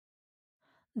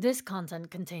This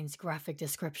content contains graphic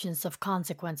descriptions of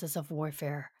consequences of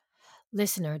warfare.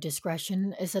 Listener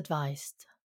discretion is advised.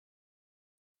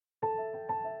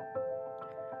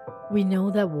 We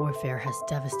know that warfare has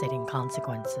devastating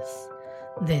consequences.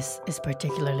 This is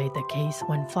particularly the case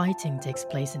when fighting takes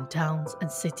place in towns and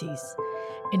cities,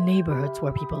 in neighborhoods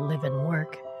where people live and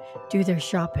work, do their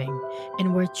shopping,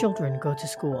 and where children go to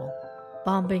school.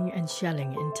 Bombing and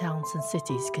shelling in towns and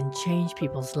cities can change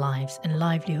people's lives and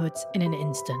livelihoods in an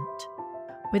instant.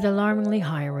 With alarmingly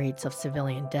high rates of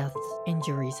civilian deaths,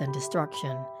 injuries, and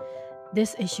destruction,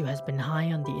 this issue has been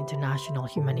high on the international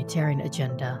humanitarian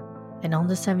agenda, and on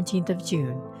the 17th of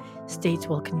June, states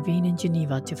will convene in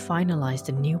Geneva to finalize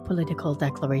the new political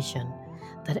declaration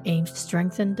that aims to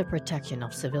strengthen the protection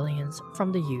of civilians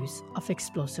from the use of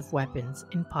explosive weapons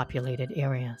in populated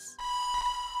areas.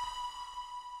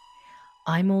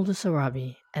 I'm Oldo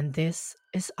Sorabi, and this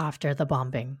is After the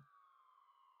Bombing.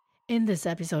 In this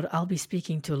episode, I'll be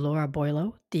speaking to Laura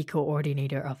Boillot, the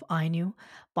coordinator of INEW,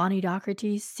 Bonnie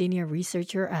Docherty, senior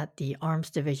researcher at the Arms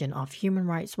Division of Human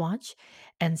Rights Watch,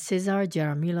 and Cesar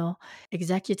Jaramillo,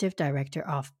 executive director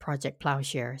of Project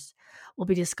Ploughshares. We'll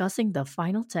be discussing the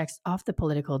final text of the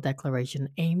political declaration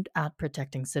aimed at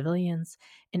protecting civilians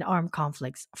in armed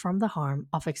conflicts from the harm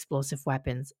of explosive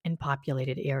weapons in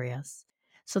populated areas.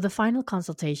 So, the final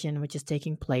consultation, which is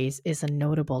taking place, is a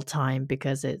notable time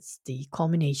because it's the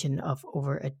culmination of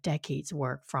over a decade's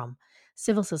work from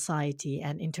civil society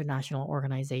and international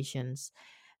organizations,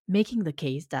 making the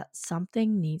case that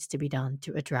something needs to be done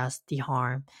to address the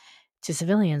harm to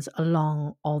civilians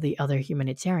along all the other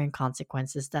humanitarian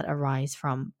consequences that arise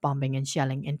from bombing and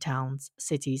shelling in towns,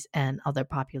 cities, and other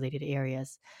populated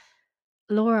areas.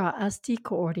 Laura, as the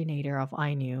coordinator of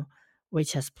INEW,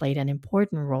 which has played an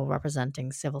important role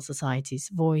representing civil society's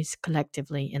voice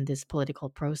collectively in this political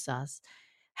process,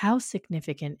 how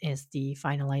significant is the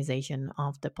finalization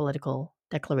of the political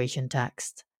declaration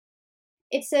text?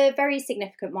 It's a very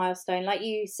significant milestone. Like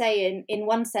you say, in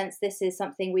one sense, this is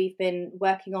something we've been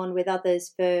working on with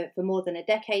others for more than a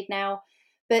decade now.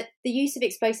 But the use of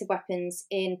explosive weapons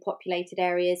in populated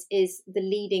areas is the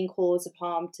leading cause of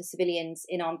harm to civilians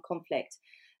in armed conflict.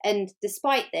 And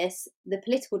despite this, the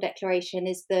political declaration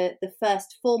is the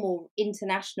first formal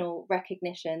international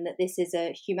recognition that this is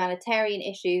a humanitarian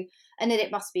issue and that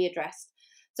it must be addressed.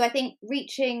 So I think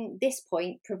reaching this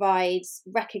point provides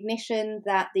recognition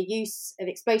that the use of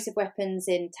explosive weapons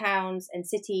in towns and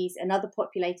cities and other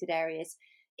populated areas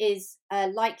is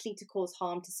likely to cause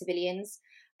harm to civilians.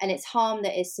 And it's harm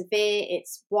that is severe,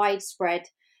 it's widespread,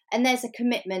 and there's a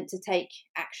commitment to take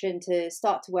action to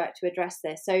start to work to address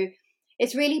this. So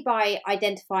it's really by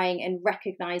identifying and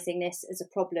recognizing this as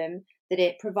a problem that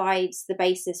it provides the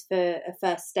basis for a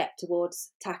first step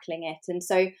towards tackling it. And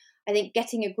so I think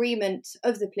getting agreement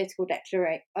of the political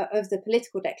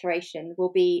declaration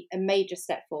will be a major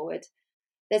step forward.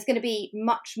 There's going to be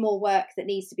much more work that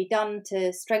needs to be done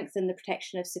to strengthen the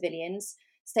protection of civilians.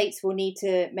 States will need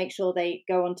to make sure they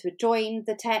go on to join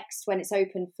the text when it's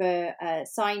open for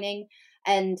signing,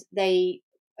 and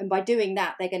by doing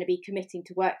that, they're going to be committing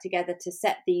to work together to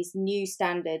set these new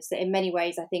standards that in many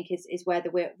ways I think is where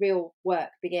the real work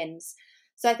begins.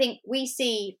 So I think we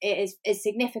see it as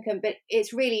significant, but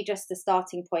it's really just the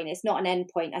starting point. It's not an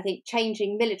end point. I think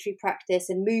changing military practice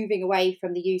and moving away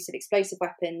from the use of explosive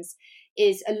weapons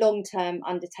is a long-term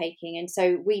undertaking. And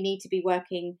so we need to be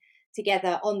working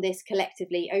together on this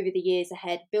collectively over the years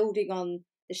ahead, building on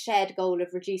the shared goal of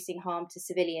reducing harm to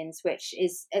civilians, which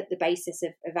is at the basis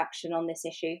of action on this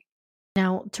issue.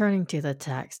 Now, turning to the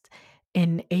text,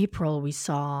 in April, we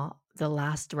saw the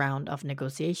last round of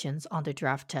negotiations on the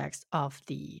draft text of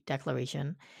the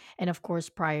declaration. And of course,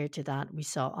 prior to that, we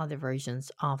saw other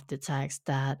versions of the text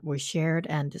that were shared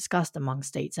and discussed among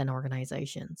states and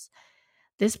organizations.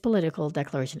 This political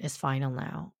declaration is final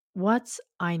now. What's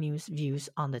INEW's views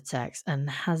on the text, and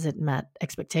has it met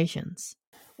expectations?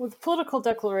 Well, the political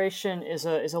declaration is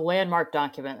a landmark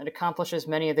document that accomplishes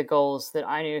many of the goals that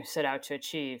INEW set out to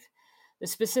achieve. The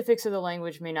specifics of the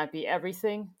language may not be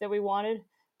everything that we wanted,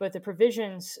 but the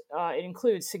provisions it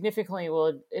includes significantly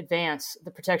will advance the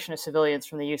protection of civilians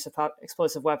from the use of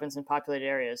explosive weapons in populated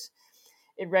areas.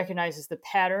 It recognizes the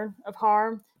pattern of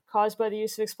harm caused by the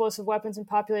use of explosive weapons in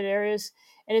populated areas,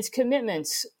 and its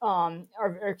commitments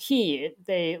are key.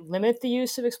 They limit the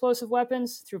use of explosive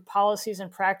weapons through policies and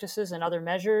practices and other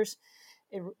measures.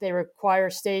 They require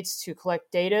states to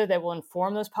collect data that will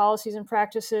inform those policies and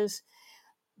practices.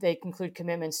 They include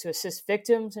commitments to assist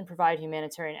victims and provide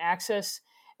humanitarian access,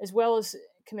 as well as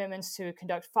commitments to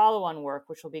conduct follow-on work,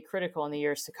 which will be critical in the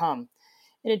years to come.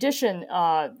 In addition,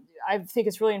 I think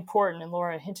it's really important, and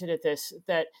Laura hinted at this,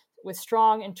 that with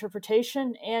strong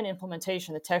interpretation and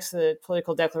implementation, the text of the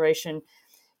political declaration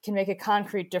can make a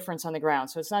concrete difference on the ground.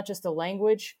 So it's not just the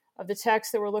language of the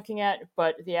text that we're looking at,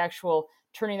 but the actual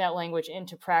turning that language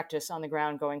into practice on the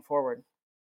ground going forward.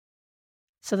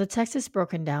 So the text is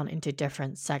broken down into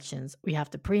different sections. We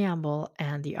have the preamble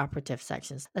and the operative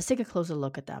sections. Let's take a closer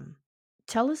look at them.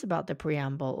 Tell us about the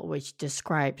preamble, which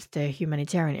describes the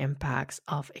humanitarian impacts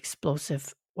of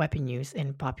explosive weapon use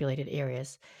in populated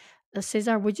areas.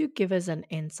 Cesar, would you give us an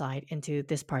insight into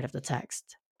this part of the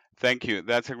text? Thank you.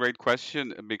 That's a great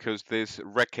question because this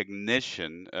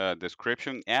recognition,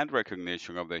 description and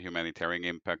recognition of the humanitarian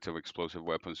impact of explosive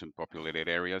weapons in populated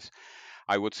areas,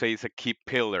 I would say is a key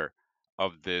pillar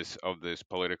of this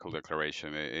political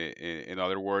declaration. In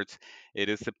other words, it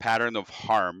is the pattern of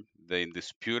harm, the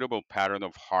indisputable pattern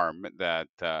of harm that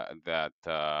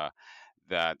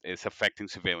is affecting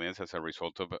civilians as a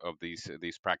result of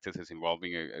these practices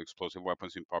involving explosive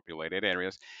weapons in populated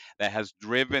areas that has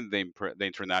driven the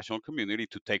international community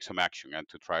to take some action and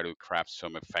to try to craft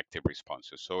some effective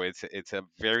responses. So it's a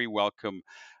very welcome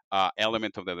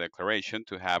element of the declaration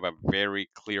to have a very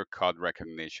clear cut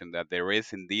recognition that there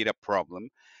is indeed a problem,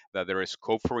 that there is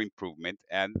scope for improvement,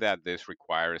 and that this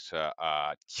requires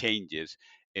changes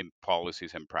in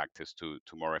policies and practice to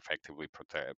more effectively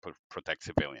protect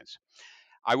civilians.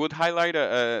 I would highlight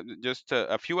just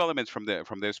a few elements from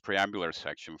this preambular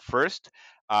section. First,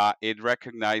 it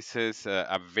recognizes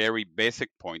a very basic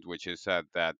point, which is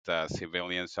that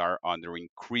civilians are under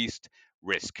increased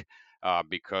risk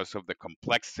because of the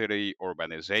complexity,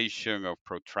 urbanization of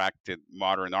protracted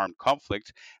modern armed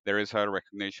conflicts. There is a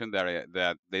recognition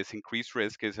that this increased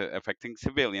risk is affecting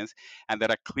civilians, and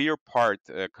that a clear part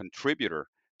contributor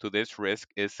to this risk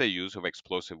is the use of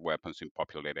explosive weapons in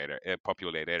populated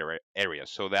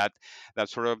areas. So that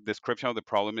sort of description of the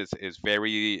problem is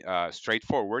very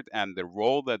straightforward, and the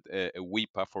role that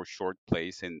WIPA for short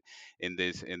plays in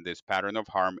this pattern of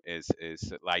harm is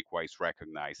likewise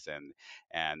recognized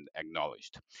and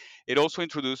acknowledged. It also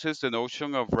introduces the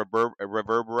notion of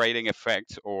reverberating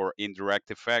effects or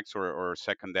indirect effects or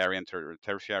secondary and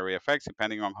tertiary effects,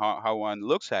 depending on how one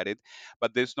looks at it.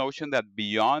 But this notion that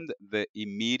beyond the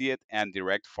immediate and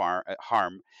direct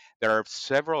harm, there are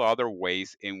several other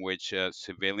ways in which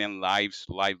civilian lives,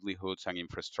 livelihoods, and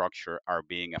infrastructure are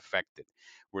being affected.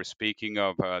 We're speaking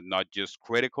of not just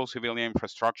critical civilian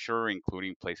infrastructure,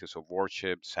 including places of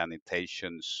worship,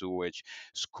 sanitation, sewage,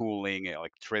 schooling,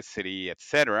 electricity,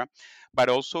 etc., but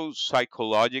also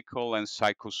psychological and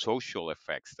psychosocial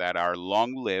effects that are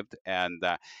long-lived and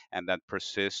that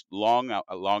persist long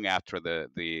after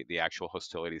the actual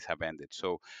hostilities have ended.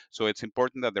 So it's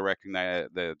important that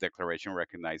the declaration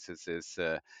recognizes this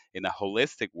in a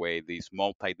holistic way, these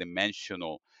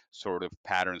multidimensional sort of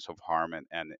patterns of harm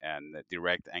and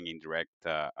direct and indirect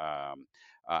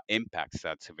impacts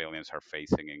that civilians are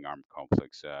facing in armed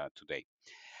conflicts today.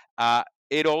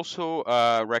 It also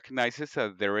recognizes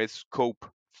that there is scope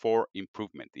for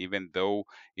improvement, even though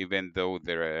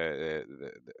the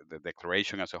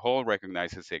declaration as a whole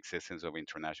recognizes the existence of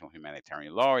international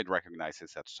humanitarian law. It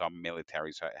recognizes that some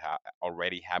militaries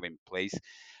already have in place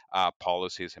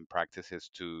policies and practices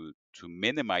to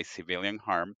minimize civilian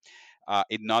harm.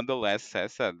 It nonetheless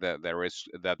says that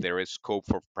there is scope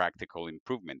for practical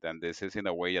improvement, and this is in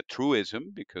a way a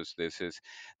truism because this is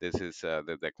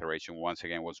the declaration once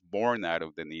again was born out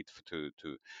of the need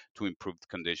to improve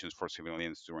conditions for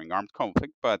civilians during armed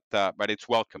conflict. But it's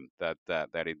welcome that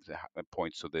it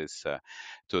points to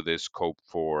this scope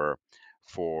for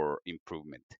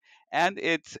improvement. And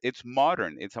it's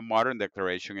modern. It's a modern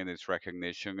declaration in its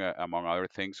recognition, among other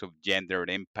things, of gendered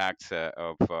impacts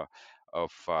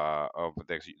of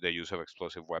the use of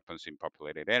explosive weapons in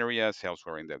populated areas.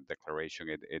 Elsewhere in the declaration,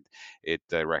 it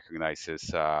recognizes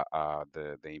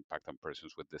the impact on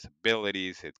persons with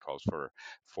disabilities. It calls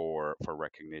for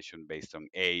recognition based on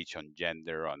age, on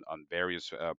gender, on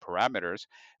various parameters.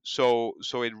 So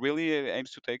it really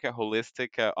aims to take a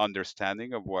holistic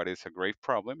understanding of what is a grave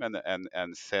problem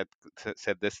and set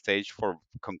the stage for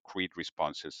concrete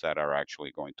responses that are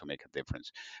actually going to make a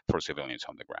difference for civilians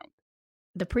on the ground.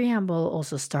 The preamble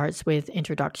also starts with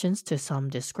introductions to some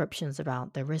descriptions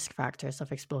about the risk factors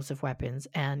of explosive weapons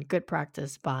and good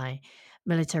practice by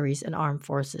militaries and armed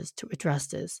forces to address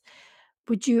this.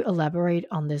 Would you elaborate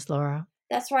on this, Laura?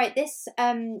 That's right. This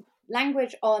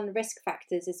language on risk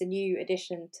factors is a new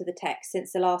addition to the text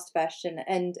since the last version,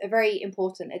 and a very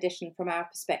important addition from our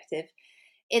perspective.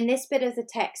 In this bit of the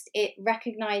text, it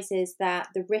recognises that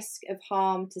the risk of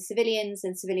harm to civilians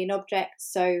and civilian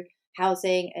objects, so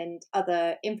housing and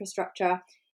other infrastructure,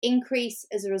 increase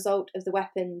as a result of the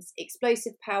weapon's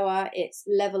explosive power, its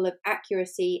level of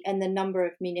accuracy, and the number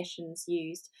of munitions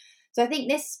used. So I think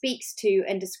this speaks to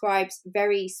and describes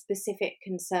very specific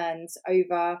concerns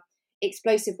over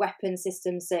explosive weapon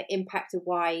systems that impact a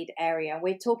wide area.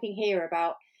 We're talking here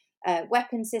about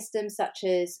weapon systems such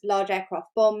as large aircraft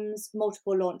bombs,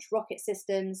 multiple launch rocket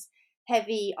systems,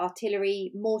 heavy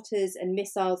artillery, mortars, and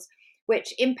missiles,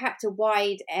 which impact a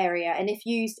wide area. And if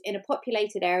used in a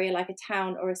populated area like a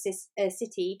town or a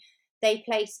city, they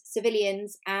place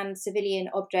civilians and civilian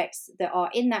objects that are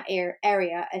in that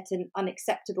area at an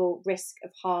unacceptable risk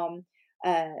of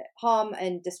harm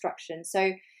and destruction.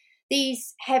 So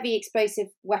these heavy explosive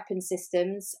weapon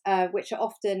systems, which are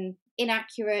often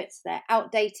inaccurate, they're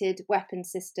outdated weapon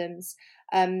systems,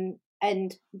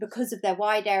 and because of their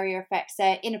wide area effects,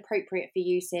 they're inappropriate for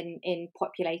use in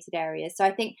populated areas. So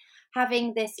I think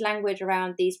having this language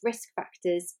around these risk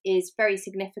factors is very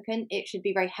significant. It should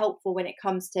be very helpful when it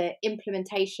comes to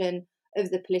implementation of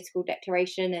the political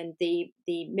declaration and the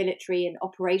military and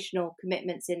operational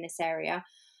commitments in this area,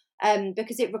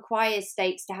 because it requires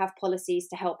states to have policies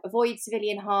to help avoid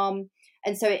civilian harm.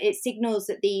 And so it signals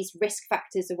that these risk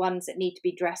factors are ones that need to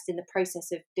be addressed in the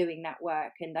process of doing that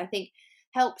work. And I think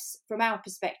helps from our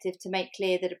perspective to make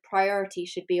clear that a priority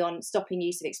should be on stopping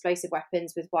use of explosive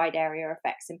weapons with wide area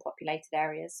effects in populated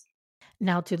areas.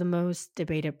 Now, to the most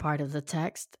debated part of the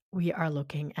text, we are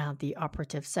looking at the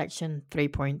operative section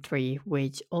 3.3,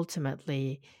 which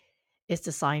ultimately is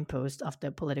the signpost of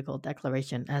the political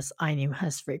declaration. As INEW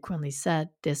has frequently said,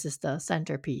 this is the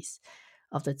centerpiece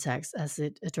of the text as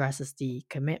it addresses the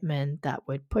commitment that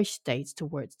would push states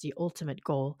towards the ultimate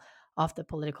goal of the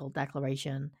political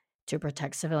declaration to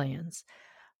protect civilians.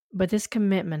 But this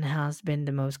commitment has been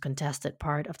the most contested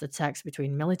part of the text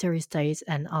between military states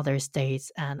and other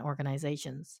states and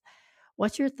organizations.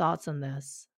 What's your thoughts on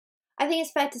this? I think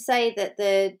it's fair to say that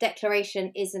the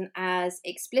declaration isn't as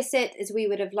explicit as we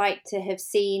would have liked to have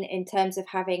seen in terms of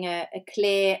having a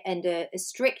clear and a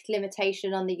strict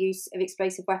limitation on the use of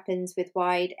explosive weapons with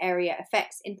wide area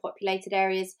effects in populated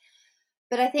areas.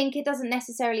 But I think it doesn't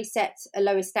necessarily set a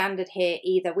lower standard here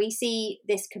either. We see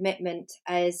this commitment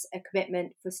as a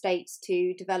commitment for states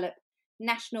to develop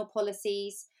national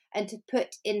policies and to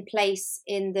put in place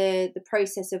in the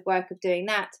process of work of doing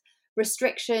that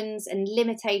restrictions and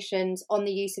limitations on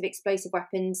the use of explosive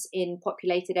weapons in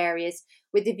populated areas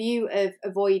with the view of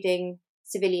avoiding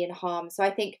civilian harm. So I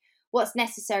think what's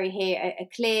necessary here are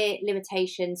clear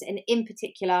limitations, and in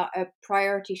particular, a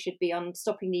priority should be on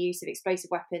stopping the use of explosive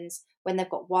weapons when they've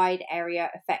got wide area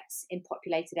effects in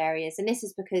populated areas. And this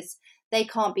is because they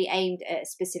can't be aimed at a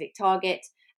specific target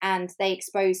and they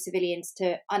expose civilians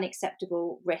to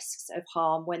unacceptable risks of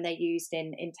harm when they're used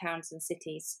in towns and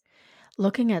cities.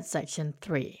 Looking at Section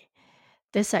 3,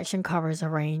 this section covers a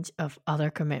range of other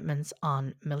commitments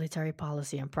on military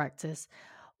policy and practice.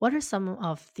 What are some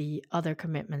of the other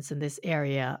commitments in this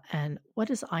area, and what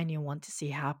does INEW want to see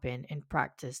happen in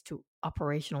practice to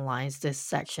operationalize this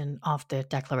section of the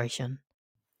declaration?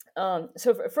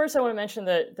 First, I want to mention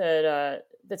that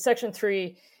Section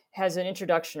 3 has an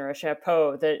introduction or a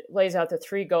chapeau that lays out the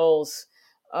three goals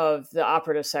of the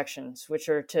operative sections, which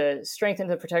are to strengthen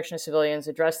the protection of civilians,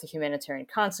 address the humanitarian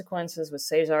consequences, which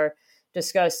Cesar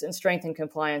discussed, and strengthen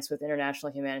compliance with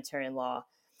international humanitarian law.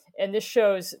 And this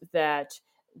shows that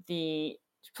the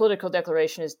political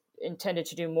declaration is intended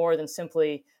to do more than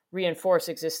simply reinforce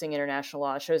existing international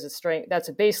law. It shows that's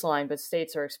a baseline, but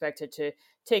states are expected to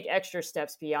take extra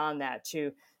steps beyond that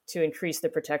to increase the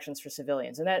protections for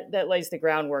civilians. And that lays the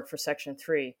groundwork for Section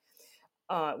 3.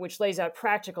 Which lays out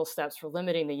practical steps for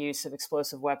limiting the use of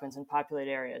explosive weapons in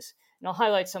populated areas. And I'll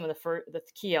highlight some of the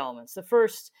key elements. The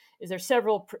first is there's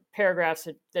several paragraphs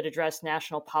that address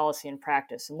national policy and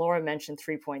practice. And Laura mentioned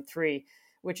 3.3,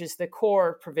 which is the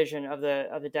core provision of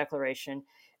the declaration,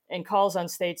 and calls on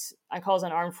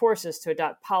armed forces to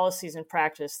adopt policies and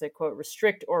practice that, quote,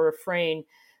 restrict or refrain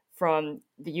from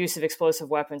the use of explosive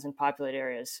weapons in populated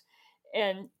areas.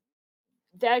 And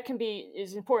that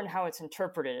is important how it's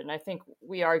interpreted. And I think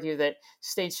we argue that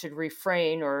states should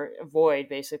refrain or avoid,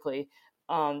 basically,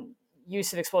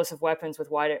 use of explosive weapons with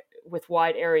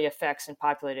wide area effects in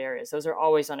populated areas. Those are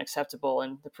always unacceptable,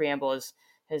 and the preamble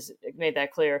has made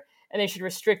that clear. And they should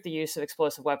restrict the use of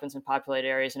explosive weapons in populated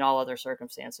areas in all other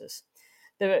circumstances.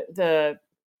 The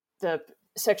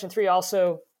Section 3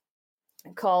 also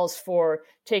calls for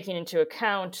taking into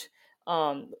account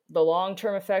the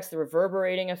long-term effects, the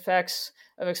reverberating effects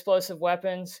of explosive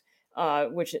weapons,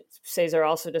 which Cesar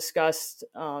also discussed.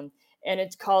 And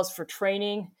it calls for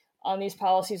training on these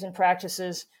policies and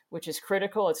practices, which is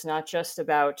critical. It's not just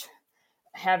about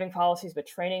having policies, but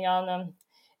training on them.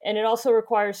 And it also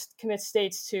commits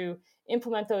states to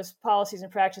implement those policies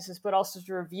and practices, but also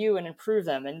to review and improve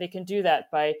them. And they can do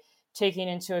that by taking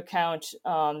into account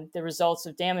the results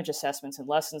of damage assessments and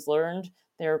lessons learned.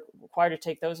 They're required to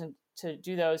take those and to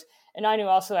do those. And INEW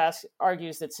also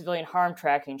argues that civilian harm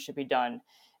tracking should be done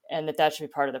and that should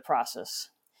be part of the process.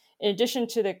 In addition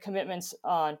to the commitments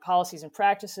on policies and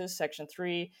practices, Section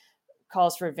 3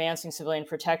 calls for advancing civilian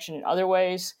protection in other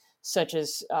ways, such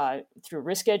as through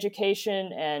risk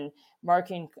education and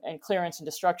marking and clearance and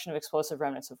destruction of explosive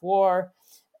remnants of war,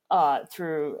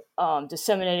 through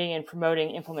disseminating and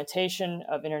promoting implementation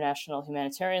of international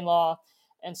humanitarian law,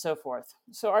 and so forth.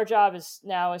 So our job is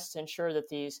to ensure that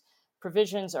these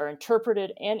provisions are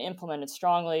interpreted and implemented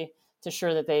strongly to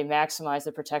ensure that they maximize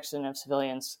the protection of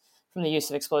civilians from the use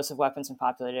of explosive weapons in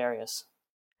populated areas.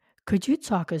 Could you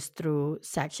talk us through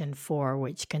Section 4,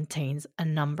 which contains a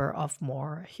number of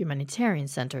more humanitarian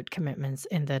centered commitments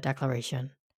in the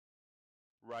Declaration?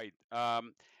 Right.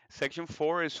 Section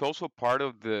 4 is also part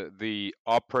of the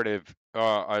operative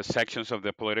sections of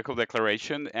the political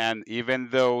declaration. And even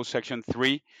though Section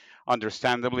 3,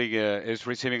 understandably, is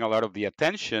receiving a lot of the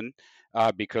attention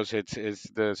because it's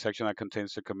the section that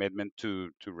contains the commitment to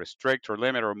restrict or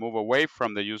limit or move away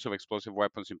from the use of explosive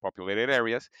weapons in populated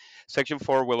areas, Section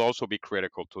 4 will also be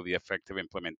critical to the effective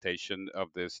implementation of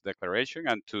this declaration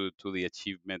and to the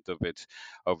achievement of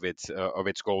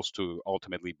its goals to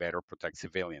ultimately better protect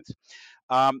civilians.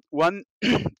 One,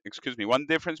 excuse me, one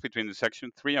difference between the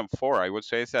Section 3 and 4, I would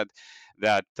say, is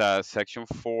that Section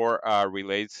 4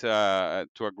 relates to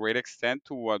a great extent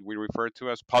to what we refer to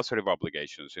as positive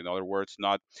obligations. In other words,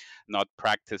 not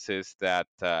practices that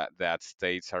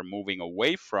states are moving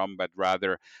away from, but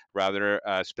rather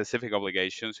specific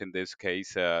obligations. In this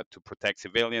case, to protect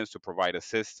civilians, to provide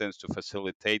assistance, to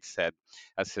facilitate said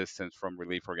assistance from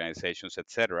relief organizations,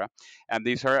 etc. And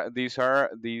these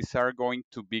are going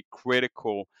to be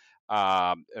critical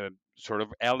sort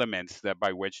of elements that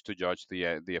by which to judge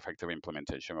the effective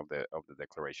implementation of the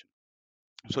declaration.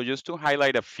 So just to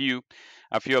highlight a few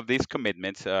of these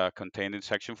commitments contained in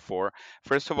Section 4.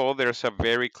 First of all, there's a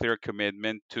very clear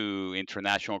commitment to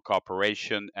international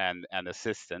cooperation and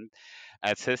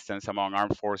assistance among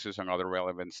armed forces and other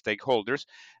relevant stakeholders,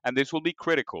 and this will be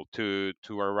critical to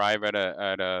arrive at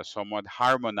a somewhat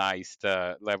harmonized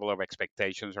level of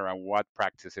expectations around what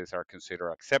practices are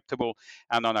considered acceptable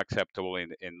and unacceptable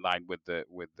in line with the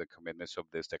commitments of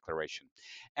this declaration.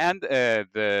 And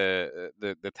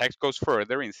the text goes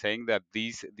further in saying that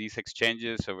these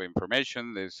exchanges of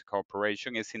information, this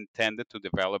cooperation, is intended to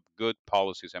develop good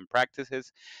policies and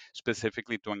practices,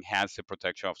 specifically to enhance the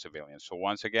protection of civilians. So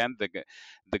once again,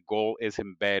 the goal is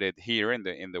embedded here in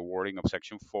the wording of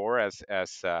Section 4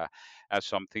 as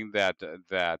something that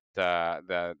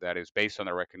is based on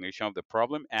a recognition of the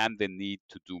problem and the need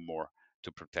to do more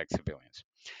to protect civilians.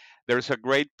 There's a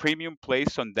great premium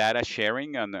placed on data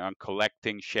sharing and on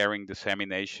collecting, sharing,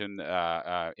 dissemination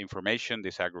information,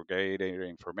 disaggregated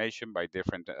information by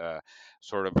different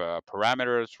sort of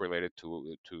parameters related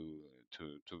to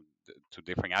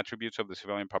different attributes of the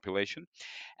civilian population.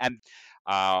 And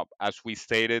as we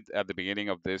stated at the beginning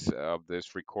of this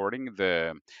recording,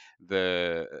 the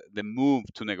move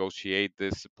to negotiate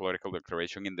this political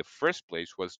declaration in the first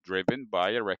place was driven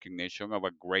by a recognition of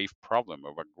a grave problem,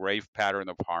 of a grave pattern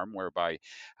of harm, whereby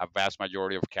a vast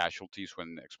majority of casualties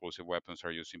when explosive weapons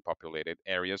are used in populated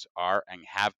areas are and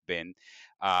have been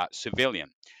civilian.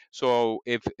 So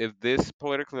if this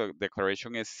political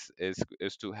declaration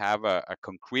is to have a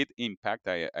concrete impact,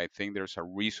 I think there's a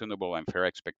reasonable and fair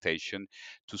expectation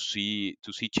to see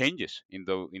changes in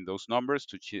those numbers,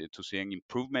 to see an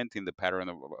improvement in the pattern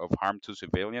of harm to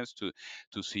civilians,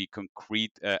 to see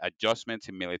concrete adjustments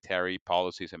in military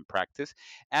policies and practice.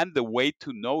 And the way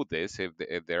to know this, if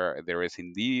there is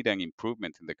indeed an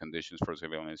improvement in the conditions for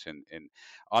civilians in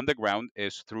on the ground,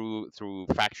 is through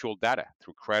factual data,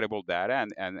 through credible data,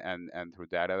 and through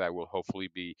data that will hopefully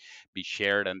be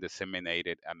shared and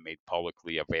disseminated and made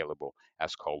publicly available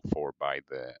as called for by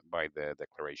the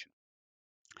declaration.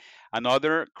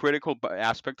 Another critical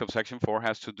aspect of Section 4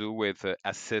 has to do with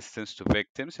assistance to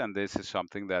victims, and this is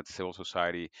something that civil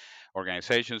society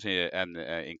organizations and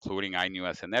including INEW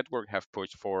as a network have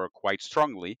pushed for quite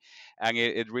strongly, and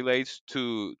it relates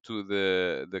to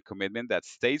the commitment that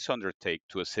states undertake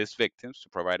to assist victims, to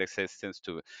provide assistance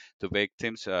to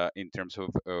victims in terms of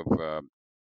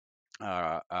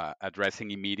addressing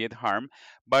immediate harm,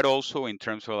 but also in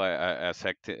terms of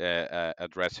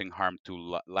addressing harm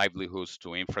to livelihoods,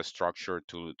 to infrastructure,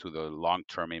 to the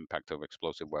long-term impact of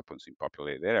explosive weapons in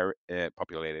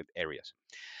populated areas.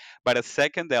 But a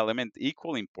second element,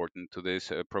 equally important to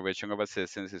this provision of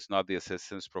assistance, is not the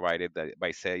assistance provided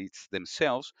by states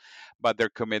themselves, but their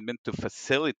commitment to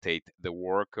facilitate the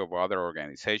work of other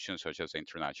organizations such as the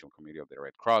International Committee of the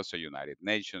Red Cross, the United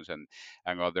Nations, and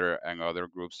other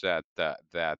groups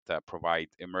that provide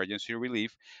emergency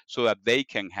relief, so that they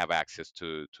can have access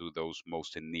to those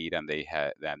most in need, and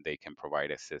they can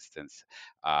provide assistance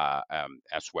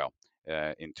as well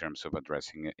in terms of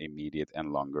addressing immediate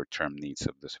and longer term needs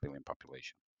of the civilian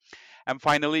population. And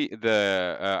finally,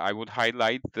 I would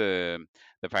highlight the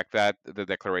fact that the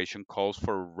declaration calls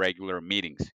for regular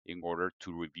meetings in order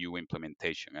to review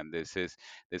implementation, and this is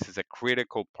a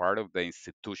critical part of the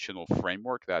institutional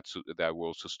framework that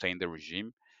will sustain the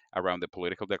regime around the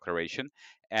political declaration,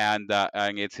 and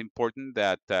it's important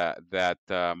that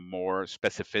more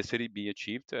specificity be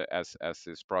achieved as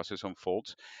this process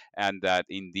unfolds, and that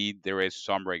indeed there is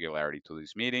some regularity to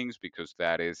these meetings, because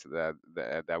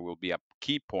that will be a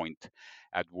key point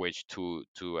at which to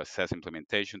assess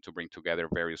implementation, to bring together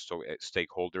various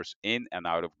stakeholders in and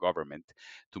out of government,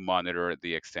 to monitor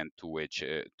the extent to which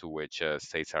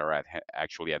states are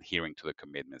actually adhering to the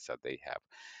commitments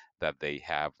that they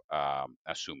have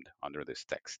assumed under this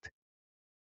text.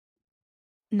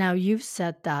 Now, you've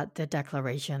said that the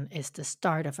declaration is the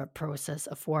start of a process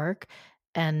of work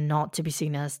and not to be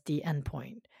seen as the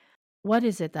endpoint. What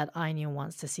is it that INEW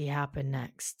wants to see happen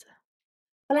next?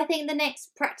 Well, I think the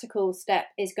next practical step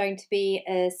is going to be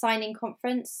a signing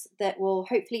conference that will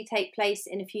hopefully take place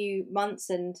in a few months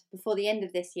and before the end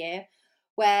of this year,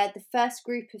 where the first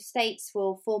group of states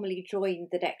will formally join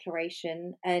the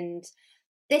declaration. And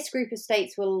this group of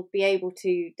states will be able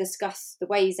to discuss the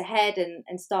ways ahead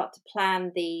and start to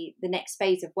plan the next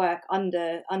phase of work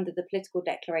under the political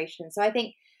declaration. So I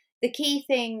think the key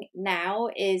thing now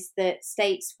is that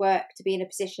states work to be in a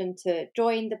position to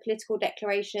join the political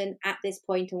declaration at this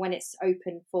point and when it's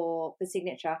open for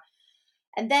signature.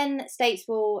 And then states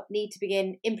will need to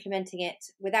begin implementing it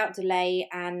without delay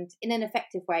and in an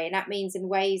effective way. And that means in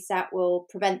ways that will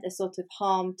prevent the sort of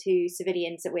harm to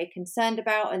civilians that we're concerned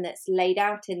about and that's laid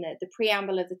out in the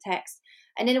preamble of the text,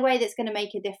 and in a way that's going to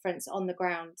make a difference on the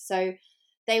ground. So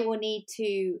they will need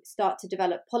to start to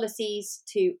develop policies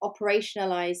to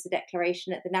operationalize the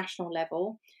declaration at the national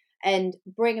level and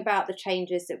bring about the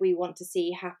changes that we want to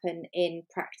see happen in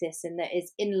practice and that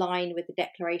is in line with the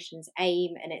declaration's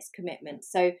aim and its commitment.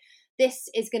 So this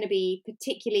is going to be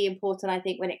particularly important, I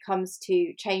think, when it comes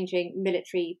to changing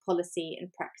military policy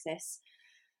and practice.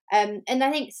 And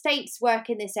I think states' work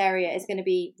in this area is going to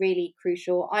be really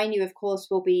crucial. INEW, of course,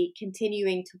 will be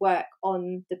continuing to work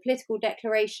on the political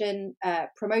declaration,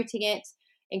 promoting it,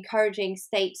 encouraging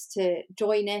states to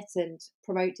join it and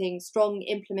promoting strong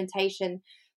implementation.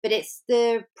 But it's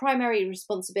the primary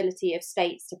responsibility of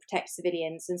states to protect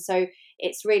civilians. And so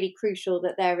it's really crucial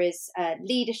that there is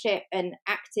leadership and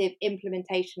active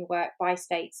implementation work by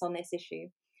states on this issue.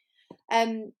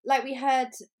 Like we heard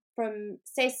from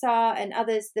Cesar and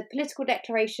others, the political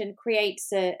declaration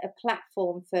creates a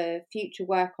platform for future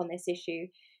work on this issue.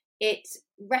 It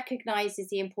recognises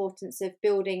the importance of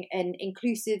building an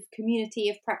inclusive community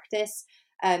of practice,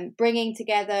 bringing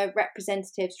together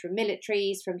representatives from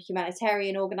militaries, from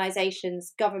humanitarian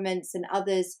organisations, governments and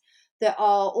others that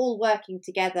are all working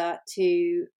together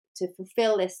to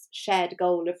fulfil this shared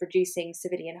goal of reducing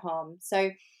civilian harm.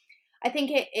 So I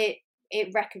think it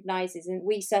recognises, and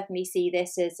we certainly see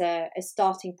this as a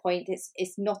starting point.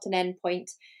 It's not an end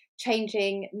point.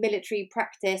 Changing military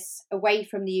practice away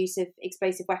from the use of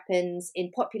explosive weapons in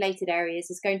populated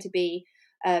areas is going to be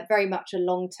very much a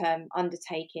long-term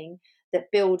undertaking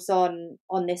that builds on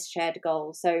this shared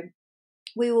goal. So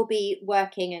we will be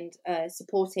working and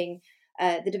supporting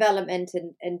the development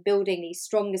and building these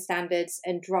stronger standards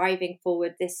and driving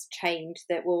forward this change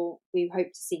that we hope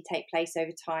to see take place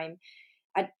over time.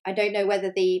 I don't know whether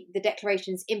the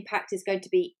declaration's impact is going to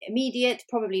be immediate,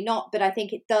 probably not, but I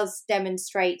think it does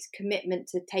demonstrate commitment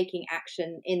to taking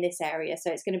action in this area. So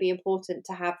it's going to be important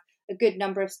to have a good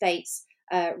number of states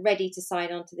ready to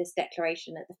sign on to this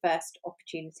declaration at the first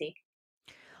opportunity.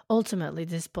 Ultimately,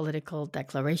 this political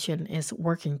declaration is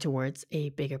working towards a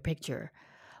bigger picture.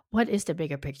 What is the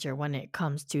bigger picture when it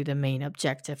comes to the main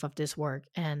objective of this work?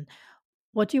 And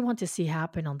what do you want to see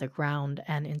happen on the ground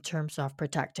and in terms of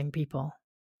protecting people?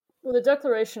 Well, the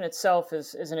Declaration itself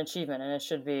is an achievement, and it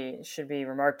should be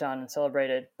remarked on and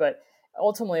celebrated. But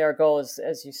ultimately, our goal is,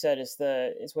 as you said,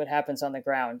 is what happens on the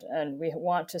ground, and we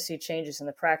want to see changes in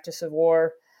the practice of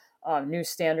war, new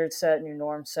standards set, new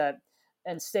norms set,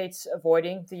 and states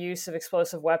avoiding the use of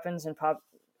explosive weapons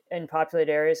in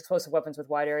populated areas, explosive weapons with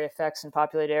wide area effects in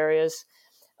populated areas.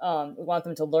 We want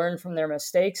them to learn from their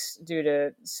mistakes due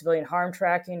to civilian harm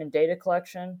tracking and data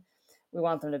collection. We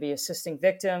want them to be assisting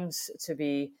victims, to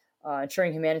be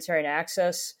ensuring humanitarian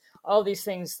access, all these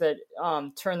things that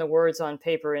turn the words on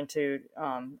paper into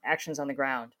actions on the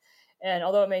ground. And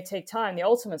although it may take time, the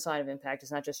ultimate sign of impact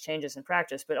is not just changes in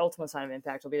practice, but ultimate sign of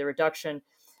impact will be the reduction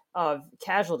of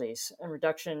casualties and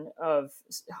reduction of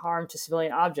harm to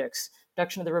civilian objects,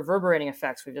 reduction of the reverberating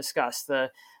effects we've discussed,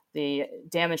 the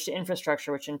damage to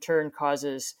infrastructure, which in turn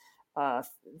causes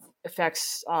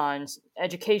effects on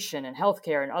education and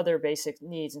healthcare and other basic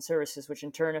needs and services, which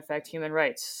in turn affect human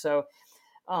rights. So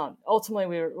ultimately,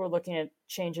 we're looking at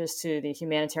changes to the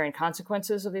humanitarian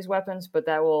consequences of these weapons, but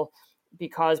that will be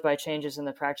caused by changes in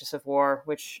the practice of war,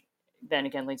 which then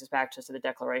again leads us back to the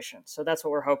declaration. So that's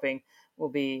what we're hoping will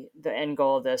be the end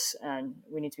goal of this. And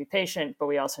we need to be patient, but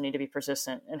we also need to be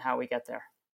persistent in how we get there.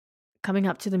 Coming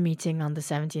up to the meeting on the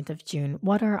 17th of June,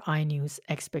 what are INEW's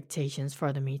expectations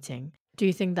for the meeting? Do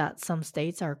you think that some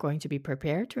states are going to be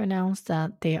prepared to announce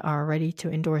that they are ready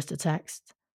to endorse the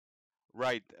text?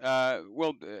 Right.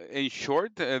 Well, in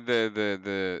short,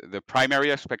 the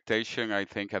primary expectation, I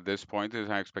think, at this point is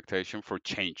an expectation for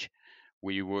change.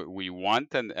 We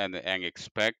want and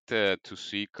expect to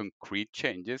see concrete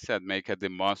changes that make a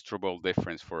demonstrable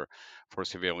difference for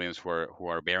civilians who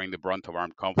are bearing the brunt of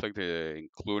armed conflict,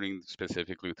 including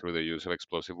specifically through the use of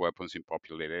explosive weapons in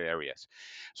populated areas.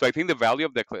 So I think the value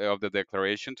of the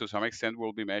declaration, to some extent,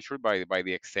 will be measured by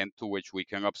the extent to which we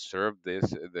can observe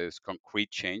this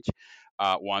concrete change.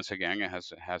 Once again, it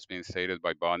has been stated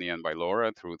by Bonnie and by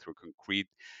Laura through concrete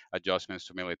adjustments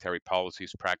to military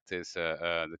policies, practice,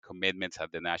 the commitments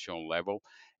at the national level,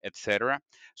 etc.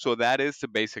 So that is the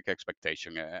basic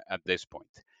expectation at this point.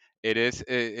 It is,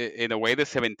 in a way, the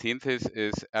 17th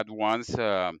is at once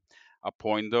a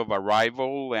point of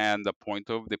arrival and a point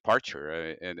of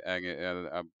departure, and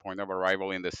a point of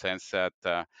arrival in the sense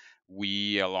that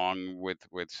we, along with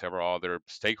several other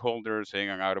stakeholders in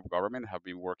and out of government, have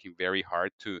been working very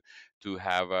hard to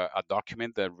have a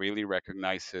document that really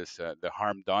recognizes the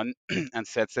harm done and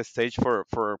sets the stage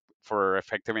for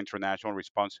effective international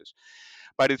responses.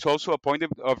 But it's also a point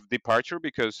of departure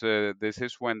because this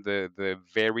is when the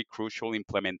very crucial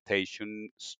implementation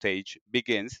stage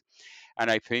begins.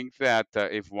 And I think that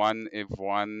if one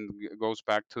goes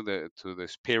back to the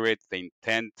spirit, the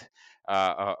intent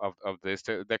of this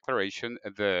declaration,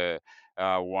 the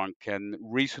one can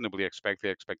reasonably expect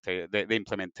the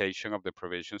implementation of the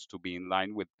provisions to be in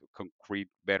line with concrete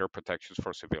better protections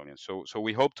for civilians. So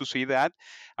we hope to see that,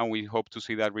 and we hope to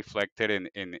see that reflected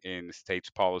in states'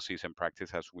 policies and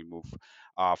practice as we move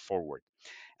forward.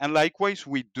 And likewise,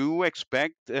 we do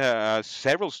expect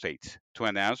several states to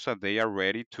announce that they are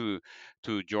ready to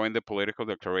join the political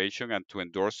declaration and to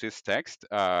endorse this text.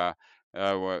 The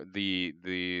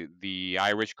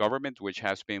Irish government, which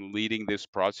has been leading this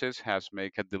process, has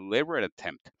made a deliberate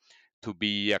attempt to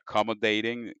be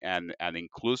accommodating and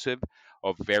inclusive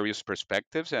of various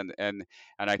perspectives, and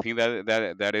I think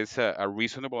that is a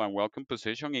reasonable and welcome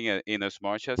position in as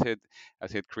much as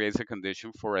it creates a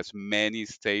condition for as many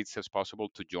states as possible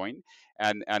to join,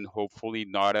 and hopefully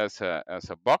not as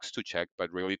a box to check,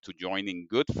 but really to join in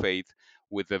good faith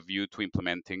with a view to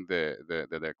implementing the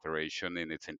declaration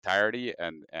in its entirety,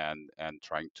 and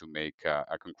trying to make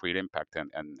a concrete impact,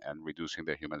 and reducing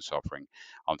the human suffering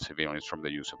on civilians from the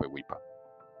use of a weapon.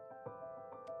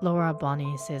 Laura,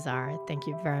 Bonnie, Cesar, thank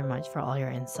you very much for all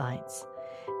your insights.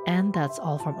 And that's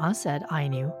all from us at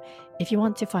INEW. If you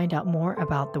want to find out more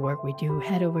about the work we do,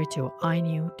 head over to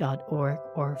inew.org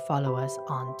or follow us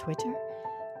on Twitter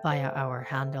via our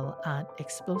handle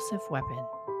 @explosiveweapon.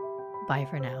 Bye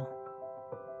for now.